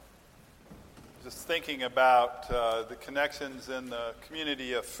just thinking about the connections in the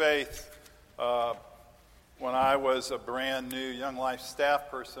community of faith. When I was a brand new Young Life staff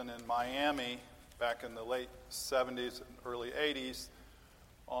person in Miami back in the late 70s and early 80s,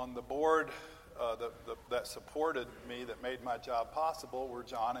 on the board that supported me, that made my job possible, were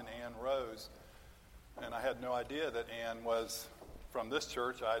John and Ann Rose. And I had no idea that Ann was from this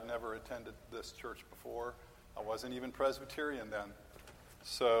church. I had never attended this church before. I wasn't even Presbyterian then.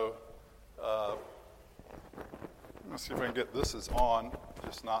 So, let's see if I can get this is on,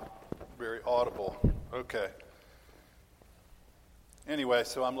 just not very audible. Okay. Anyway,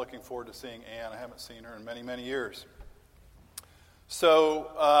 so I'm looking forward to seeing Ann. I haven't seen her in many, many years.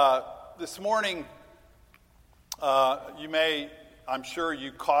 So, this morning, I'm sure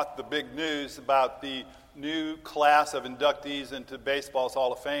you caught the big news about the new class of inductees into baseball's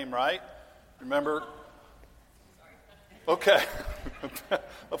Hall of Fame, right? Remember? Okay.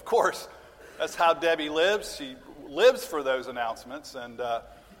 Of course. That's how Debbie lives. She lives for those announcements. And I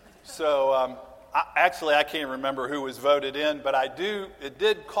can't remember who was voted in, but it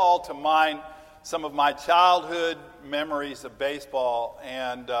did call to mind some of my childhood memories of baseball.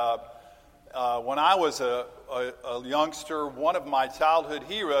 And when I was a youngster, one of my childhood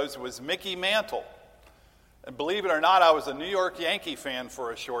heroes was Mickey Mantle. And believe it or not, I was a New York Yankee fan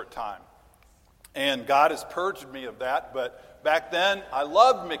for a short time. And God has purged me of that. But back then, I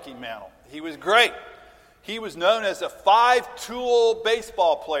loved Mickey Mantle. He was great. He was known as a 5-tool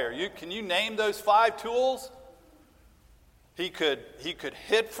baseball player. Can you name those 5 tools? He could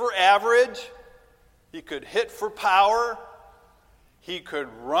hit for average. He could hit for power. He could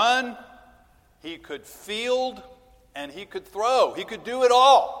run. He could field. And he could throw. He could do it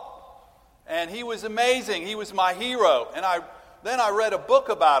all. And he was amazing. He was my hero. And then I read a book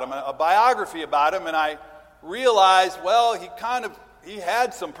about him, a biography about him, and I realized, well, he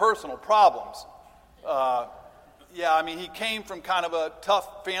had some personal problems. He came from kind of a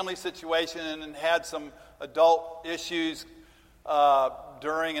tough family situation and had some adult issues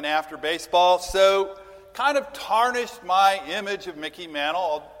during and after baseball. So kind of tarnished my image of Mickey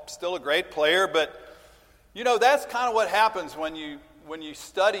Mantle. Still a great player, but that's kind of what happens when you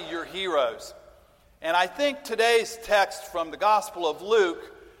study your heroes. And I think today's text from the Gospel of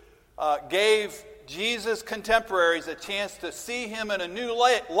Luke gave Jesus' contemporaries a chance to see him in a new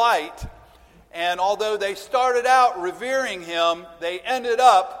light. And although they started out revering him, they ended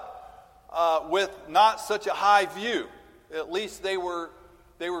up with not such a high view. At least they were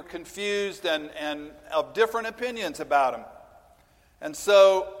confused and of different opinions about him. And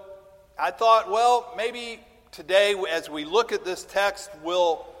so I thought, well, maybe today, as we look at this text,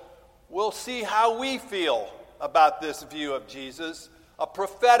 we'll see how we feel about this view of Jesus, a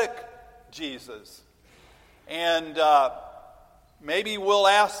prophetic Jesus. And maybe we'll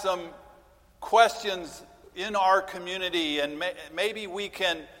ask some questions in our community, and maybe we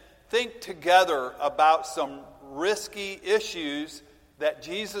can think together about some risky issues that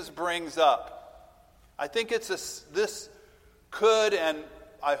Jesus brings up. I think this could, and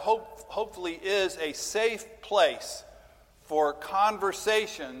I hopefully is, a safe place for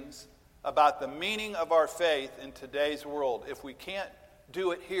conversations about the meaning of our faith in today's world. If we can't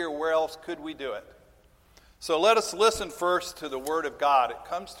do it here, where else could we do it? So let us listen first to the Word of God. It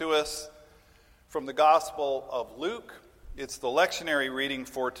comes to us from the Gospel of Luke. It's the lectionary reading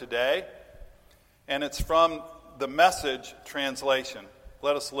for today, and it's from the Message translation.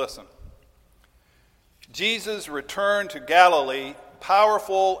 Let us listen. Jesus returned to Galilee,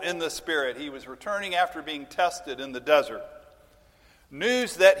 powerful in the Spirit. He was returning after being tested in the desert.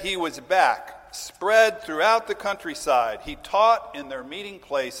 News that he was back spread throughout the countryside. He taught in their meeting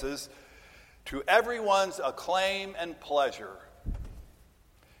places to everyone's acclaim and pleasure.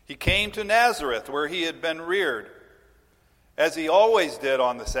 He came to Nazareth, where he had been reared. As he always did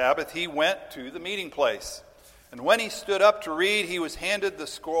on the Sabbath, he went to the meeting place. And when he stood up to read, he was handed the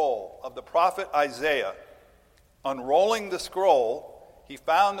scroll of the prophet Isaiah. Unrolling the scroll, he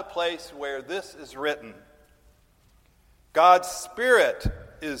found the place where this is written: God's Spirit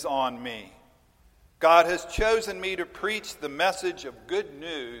is on me. God has chosen me to preach the message of good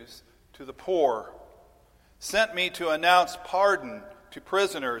news to the poor, sent me to announce pardon to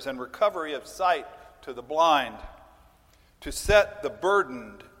prisoners and recovery of sight to the blind, to set the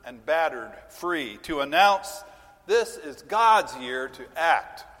burdened and battered free, to announce this is God's year to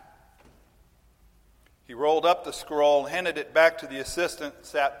act. He rolled up the scroll, handed it back to the assistant,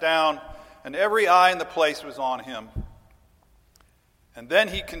 sat down, and every eye in the place was on him. And then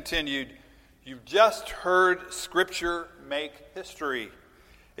he continued, "You've just heard Scripture make history.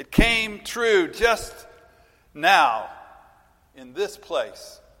 It came true just now in this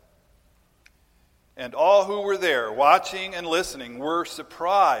place." And all who were there, watching and listening, were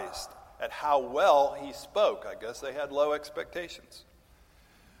surprised at how well he spoke. I guess they had low expectations.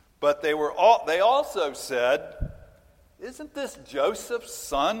 But they also said, "Isn't this Joseph's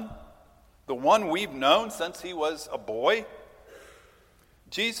son, the one we've known since he was a boy?"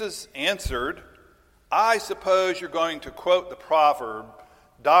 Jesus answered, "I suppose you're going to quote the proverb,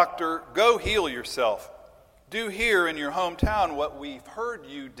 'Doctor, go heal yourself. Do here in your hometown what we've heard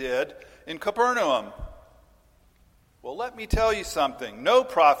you did in Capernaum.' Well, let me tell you something. No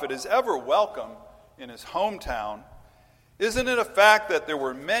prophet is ever welcome in his hometown. Isn't it a fact that there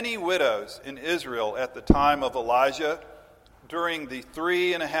were many widows in Israel at the time of Elijah during the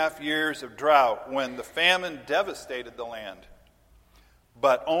 3.5 years of drought when the famine devastated the land?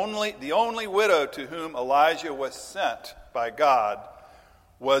 But the only widow to whom Elijah was sent by God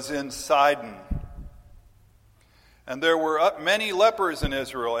was in Sidon. And there were many lepers in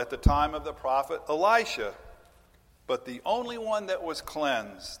Israel at the time of the prophet Elisha. But the only one that was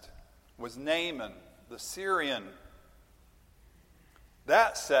cleansed was Naaman, the Syrian.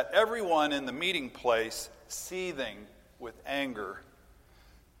 That set everyone in the meeting place seething with anger.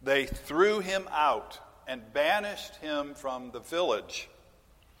 They threw him out and banished him from the village.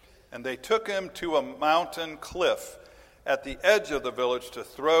 And they took him to a mountain cliff at the edge of the village to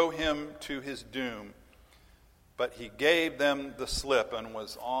throw him to his doom. But he gave them the slip and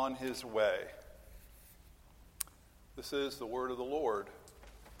was on his way." This is the word of the Lord.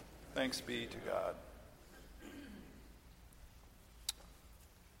 Thanks be to God.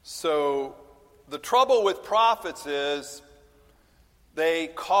 So, the trouble with prophets is they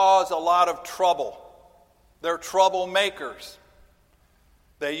cause a lot of trouble. They're troublemakers.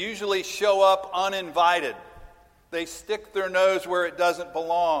 They usually show up uninvited. They stick their nose where it doesn't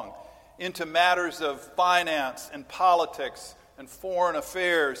belong, into matters of finance and politics and foreign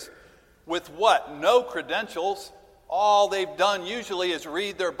affairs, with what? No credentials. All they've done usually is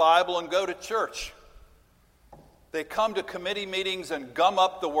read their Bible and go to church. They come to committee meetings and gum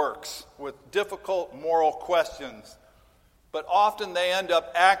up the works with difficult moral questions. But often they end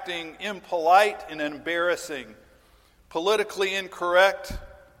up acting impolite and embarrassing, politically incorrect,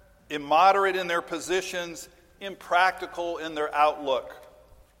 immoderate in their positions, impractical in their outlook.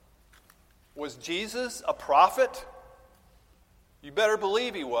 Was Jesus a prophet? You better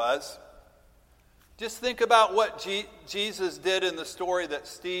believe he was. Just think about what Jesus did in the story that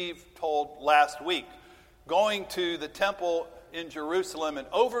Steve told last week, going to the temple in Jerusalem and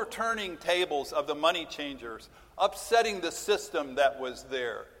overturning tables of the money changers, upsetting the system that was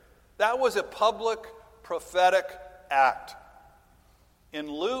there. That was a public prophetic act. In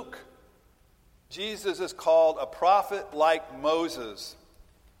Luke, Jesus is called a prophet like Moses.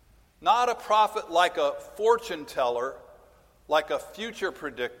 Not a prophet like a fortune teller, like a future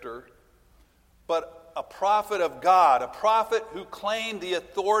predictor, but a prophet of God, a prophet who claimed the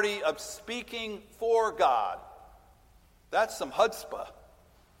authority of speaking for God. That's some chutzpah.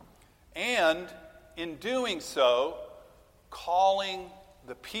 And in doing so, calling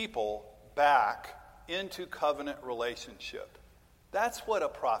the people back into covenant relationship. That's what a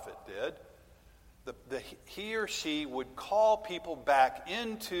prophet did. He or she would call people back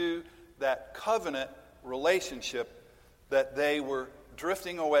into that covenant relationship that they were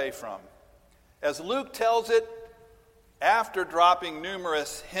drifting away from. As Luke tells it, after dropping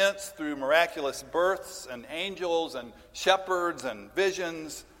numerous hints through miraculous births and angels and shepherds and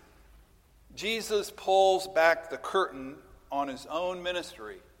visions, Jesus pulls back the curtain on his own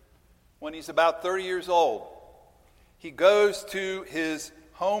ministry when he's about 30 years old. He goes to his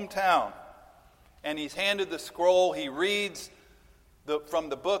hometown and he's handed the scroll. He reads from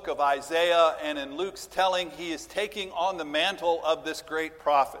the book of Isaiah, and in Luke's telling, he is taking on the mantle of this great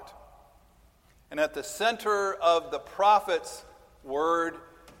prophet. And at the center of the prophet's word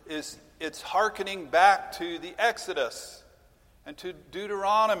is it's hearkening back to the Exodus and to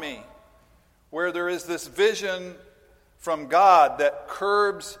Deuteronomy, where there is this vision from God that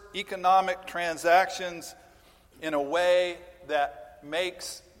curbs economic transactions in a way that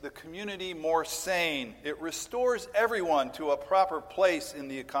makes the community more sane. It restores everyone to a proper place in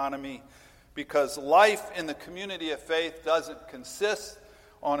the economy, because life in the community of faith doesn't consist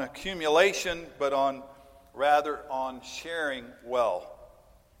on accumulation, but rather on sharing well.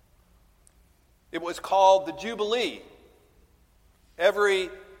 It was called the Jubilee. Every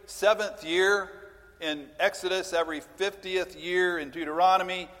 7th year in Exodus, every 50th year in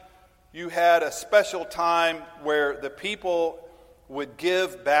Deuteronomy, you had a special time where the people would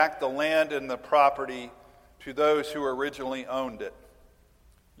give back the land and the property to those who originally owned it.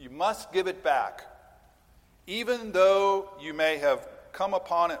 You must give it back. Even though you may have come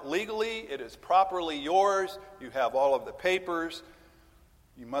upon it legally. It is properly yours. You have all of the papers.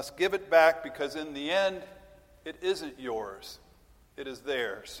 You must give it back because in the end, it isn't yours. It is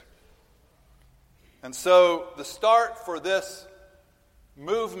theirs. And so the start for this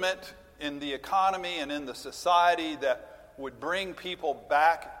movement in the economy and in the society that would bring people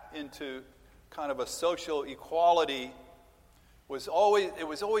back into kind of a social equality was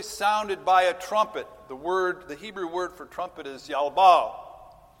always sounded by a trumpet. The Hebrew word for trumpet is yalbal,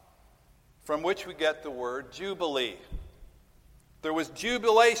 from which we get the word jubilee. There was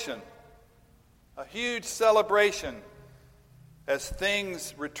jubilation, a huge celebration as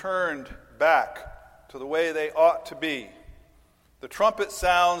things returned back to the way they ought to be. The trumpet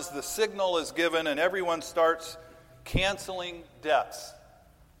sounds, the signal is given, and everyone starts canceling debts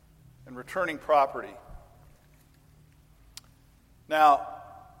and returning property. Now,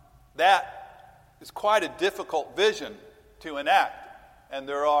 that is quite a difficult vision to enact, and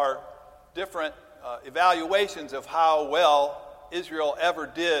there are different evaluations of how well Israel ever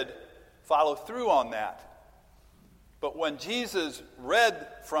did follow through on that. But when Jesus read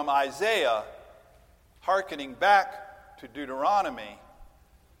from Isaiah, hearkening back to Deuteronomy,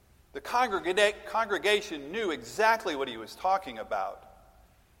 the congregation knew exactly what he was talking about.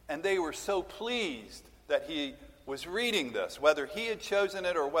 And they were so pleased that he was reading this, whether he had chosen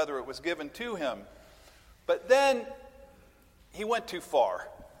it or whether it was given to him. But then he went too far,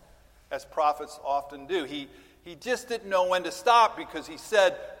 as prophets often do. He just didn't know when to stop because he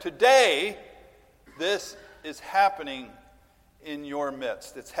said, today, this is happening in your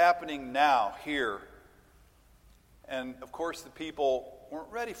midst. It's happening now, here. And, of course, the people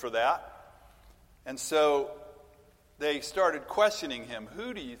weren't ready for that. And so they started questioning him.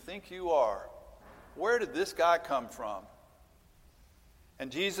 Who do you think you are? Where did this guy come from?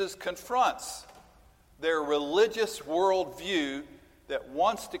 And Jesus confronts their religious worldview that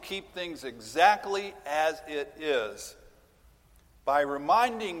wants to keep things exactly as it is by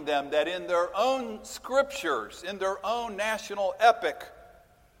reminding them that in their own scriptures, in their own national epic,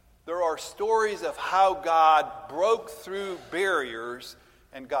 there are stories of how God broke through barriers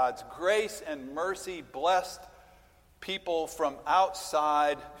and God's grace and mercy blessed people from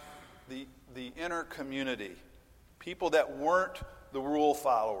outside the inner community, people that weren't the rule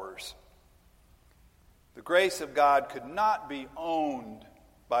followers. The grace of God could not be owned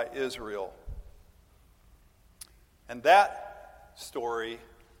by Israel. And that story,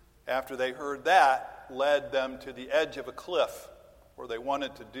 after they heard that, led them to the edge of a cliff where they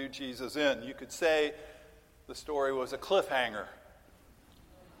wanted to do Jesus in. You could say the story was a cliffhanger.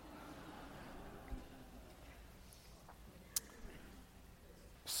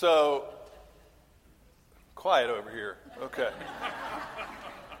 So, quiet over here. Okay.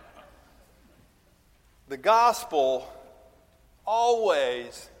 The gospel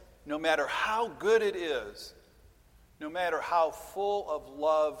always, no matter how good it is, no matter how full of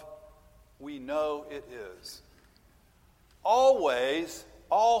love we know it is, always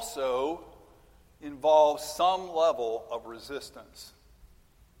also involves some level of resistance.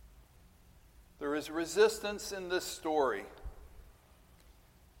 There is resistance in this story.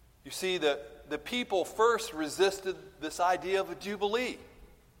 You see, the people first resisted this idea of a jubilee.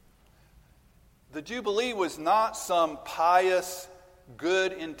 The jubilee was not some pious,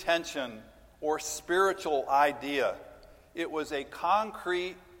 good intention or spiritual idea. It was a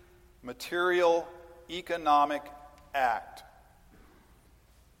concrete, material, economic act.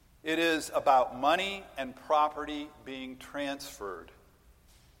 It is about money and property being transferred.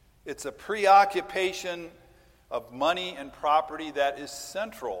 It's a preoccupation of money and property that is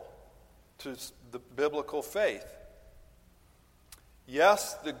central to the biblical faith.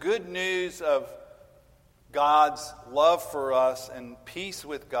 Yes, the good news of God's love for us and peace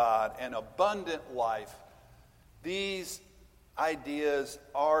with God and abundant life, these ideas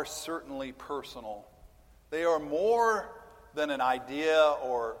are certainly personal. They are more than an idea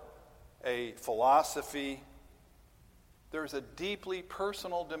or a philosophy. There's a deeply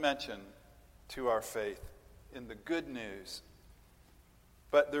personal dimension to our faith in the good news.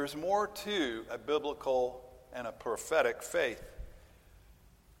 But there's more to a biblical and a prophetic faith.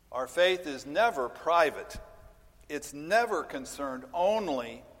 Our faith is never private. It's never concerned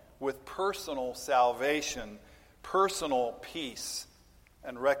only with personal salvation, personal peace,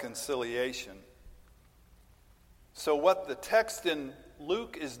 and reconciliation. So what the text in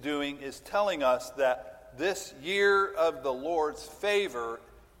Luke is doing is telling us that this year of the Lord's favor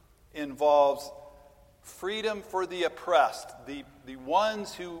involves freedom for the oppressed, the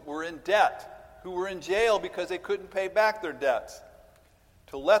ones who were in debt, who were in jail because they couldn't pay back their debts,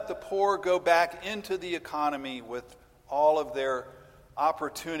 to let the poor go back into the economy with all of their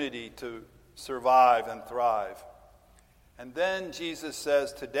opportunity to survive and thrive. And then Jesus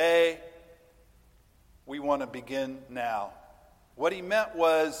says, today we want to begin now. What he meant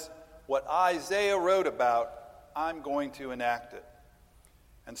was what Isaiah wrote about, I'm going to enact it.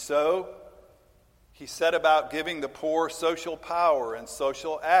 And so he set about giving the poor social power and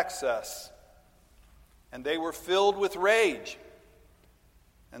social access. And they were filled with rage.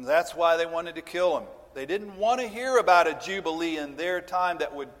 And that's why they wanted to kill him. They didn't want to hear about a jubilee in their time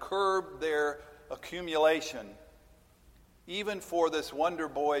that would curb their accumulation. Even for this wonder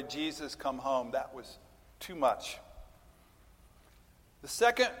boy, Jesus come home, that was too much. The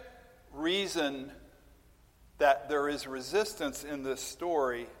second reason that there is resistance in this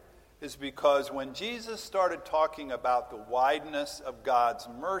story is because when Jesus started talking about the wideness of God's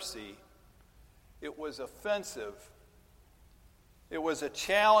mercy, it was offensive. It was a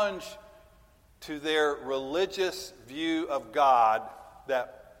challenge to their religious view of God,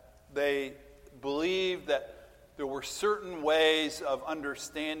 that they believed that there were certain ways of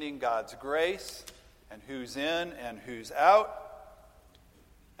understanding God's grace and who's in and who's out.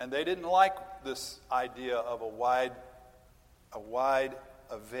 And they didn't like this idea of a wide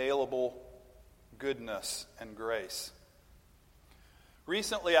available goodness and grace.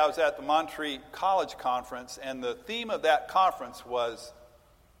 Recently, I was at the Montreat College Conference, and the theme of that conference was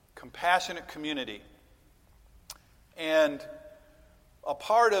compassionate community. And a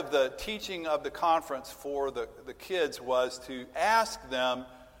part of the teaching of the conference for the kids was to ask them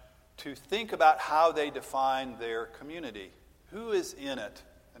to think about how they define their community. Who is in it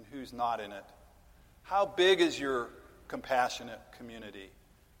and who's not in it? How big is your compassionate community?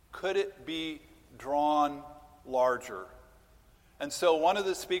 Could it be drawn larger? And so one of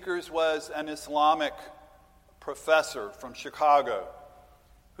the speakers was an Islamic professor from Chicago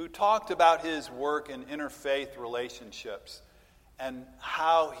who talked about his work in interfaith relationships and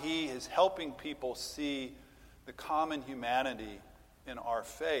how he is helping people see the common humanity in our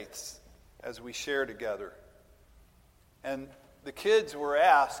faiths as we share together. And the kids were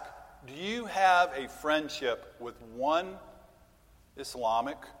asked, do you have a friendship with one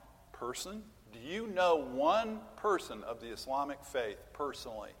Islamic person? Do you know one person of the Islamic faith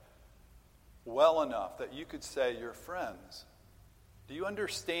personally well enough that you could say you're friends? Do you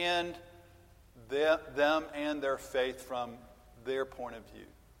understand them and their faith from their point of view?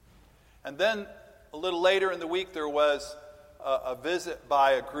 And then a little later in the week, there was a visit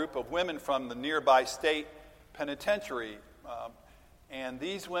by a group of women from the nearby state penitentiary. And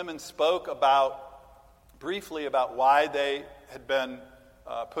these women spoke briefly about why they had been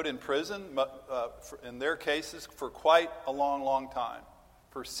put in prison, in their cases, for quite a long, long time,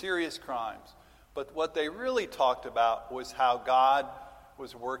 for serious crimes. But what they really talked about was how God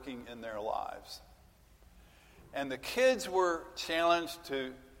was working in their lives. And the kids were challenged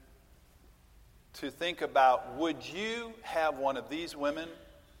to think about, would you have one of these women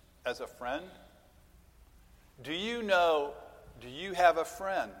as a friend? Do you have a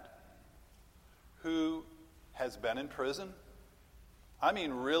friend who has been in prison? I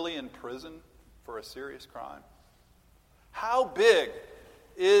mean, really in prison for a serious crime? How big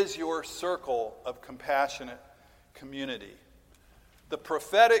is your circle of compassionate community? The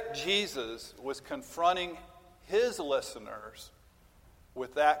prophetic Jesus was confronting his listeners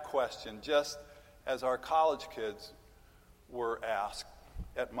with that question, just as our college kids were asked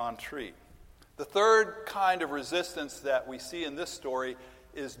at Montreat. The third kind of resistance that we see in this story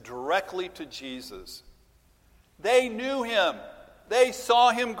is directly to Jesus. They knew him. They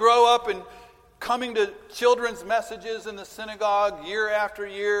saw him grow up and coming to children's messages in the synagogue year after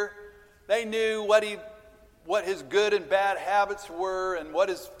year. They knew what his good and bad habits were and what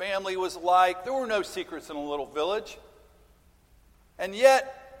his family was like. There were no secrets in a little village. And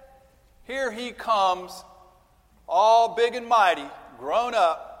yet, here he comes, all big and mighty, grown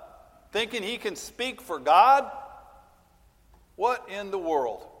up, thinking he can speak for God? What in the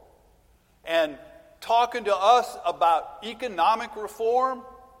world? And talking to us about economic reform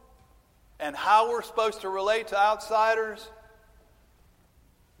and how we're supposed to relate to outsiders?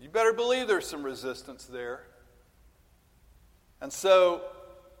 You better believe there's some resistance there. And so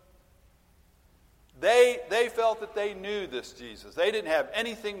they felt that they knew this Jesus. They didn't have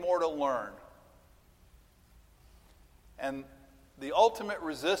anything more to learn. And the ultimate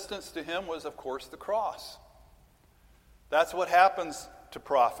resistance to him was, of course, the cross. That's what happens to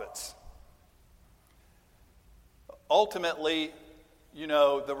prophets. Ultimately,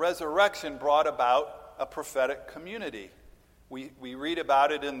 the resurrection brought about a prophetic community. We read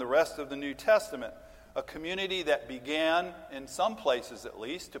about it in the rest of the New Testament. A community that began, in some places at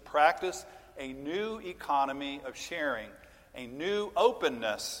least, to practice a new economy of sharing a new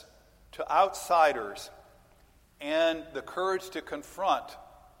openness to outsiders and the courage to confront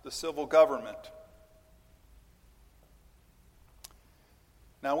the civil government.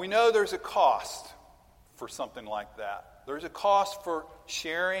 Now, we know there's a cost for something like that. There's a cost for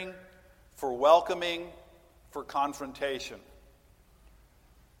sharing, for welcoming, for confrontation.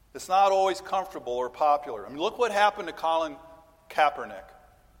 It's not always comfortable or popular. I mean, look what happened to Colin Kaepernick.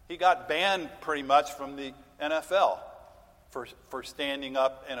 He got banned pretty much from the NFL for standing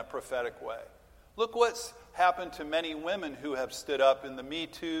up in a prophetic way. Look what's happened to many women who have stood up in the Me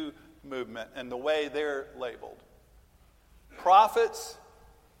Too movement and the way they're labeled. Prophets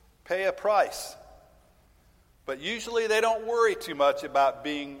pay a price, but usually they don't worry too much about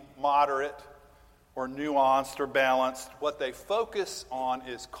being moderate or nuanced or balanced. What they focus on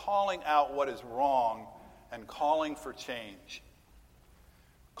is calling out what is wrong and calling for change,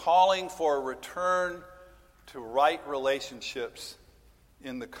 calling for a return to right relationships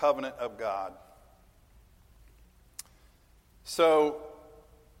in the covenant of God. So,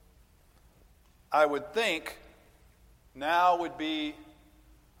 I would think now would be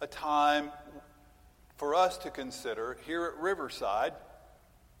a time for us to consider here at Riverside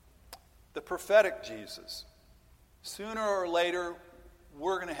the prophetic Jesus. Sooner or later,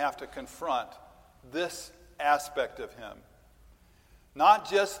 we're going to have to confront this aspect of him. Not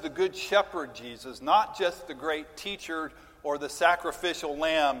just the good shepherd Jesus, not just the great teacher or the sacrificial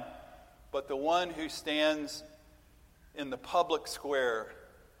lamb, but the one who stands in the public square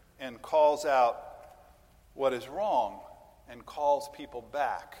and calls out what is wrong and calls people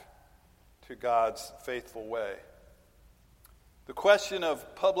back to God's faithful way. The question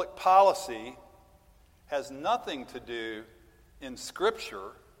of public policy has nothing to do in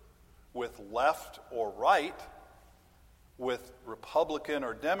Scripture with left or right, with Republican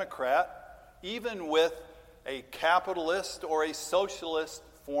or Democrat, even with a capitalist or a socialist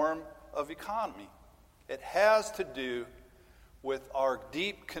form of economy. It has to do with our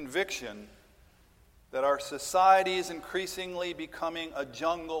deep conviction that our society is increasingly becoming a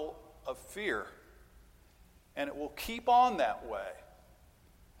jungle of fear. And it will keep on that way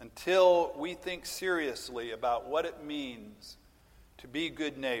until we think seriously about what it means to be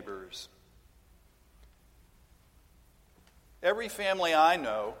good neighbors. Every family I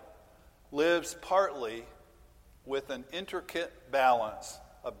know lives partly with an intricate balance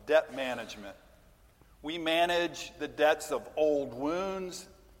of debt management. We manage the debts of old wounds,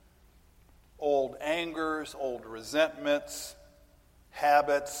 old angers, old resentments,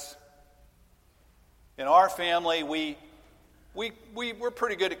 habits. In our family, we're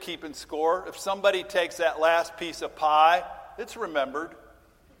pretty good at keeping score. If somebody takes that last piece of pie, it's remembered,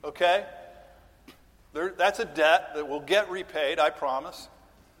 okay? That's a debt that will get repaid, I promise.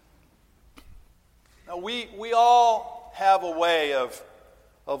 Now, we all have a way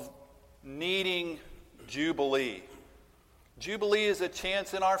of needing Jubilee. Jubilee is a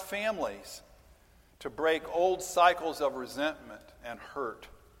chance in our families to break old cycles of resentment and hurt,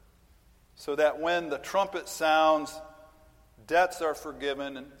 so that when the trumpet sounds, debts are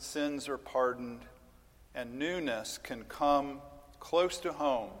forgiven and sins are pardoned, and newness can come close to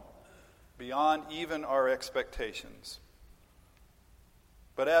home, beyond even our expectations.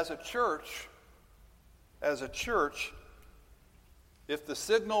 But as a church, if the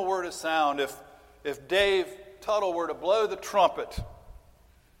signal were to sound, if Dave Tuttle were to blow the trumpet,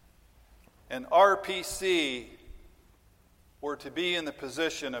 and RPC were to be in the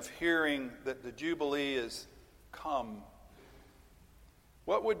position of hearing that the Jubilee is come,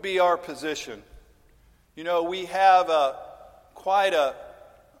 what would be our position? You know, we have quite a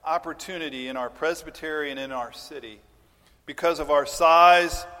opportunity in our presbytery and in our city because of our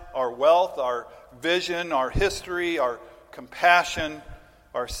size, our wealth, our vision, our history, our compassion,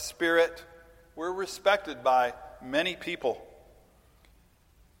 our spirit. We're respected by many people.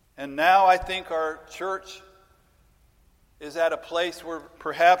 And now I think our church is at a place where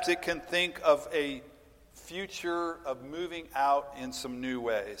perhaps it can think of a future of moving out in some new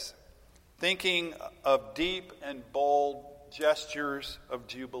ways, thinking of deep and bold gestures of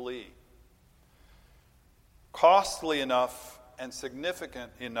Jubilee, costly enough and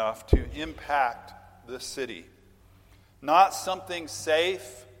significant enough to impact the city. Not something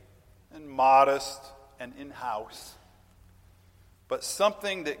safe and modest and in-house, but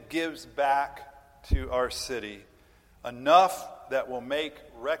something that gives back to our city enough that will make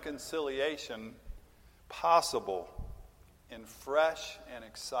reconciliation possible in fresh and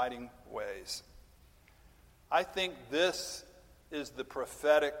exciting ways. I think this is the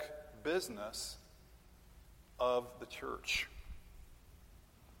prophetic business of the church.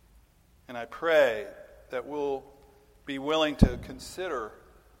 And I pray that we'll be willing to consider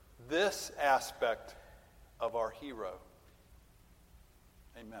this aspect of our hero.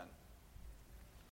 Amen.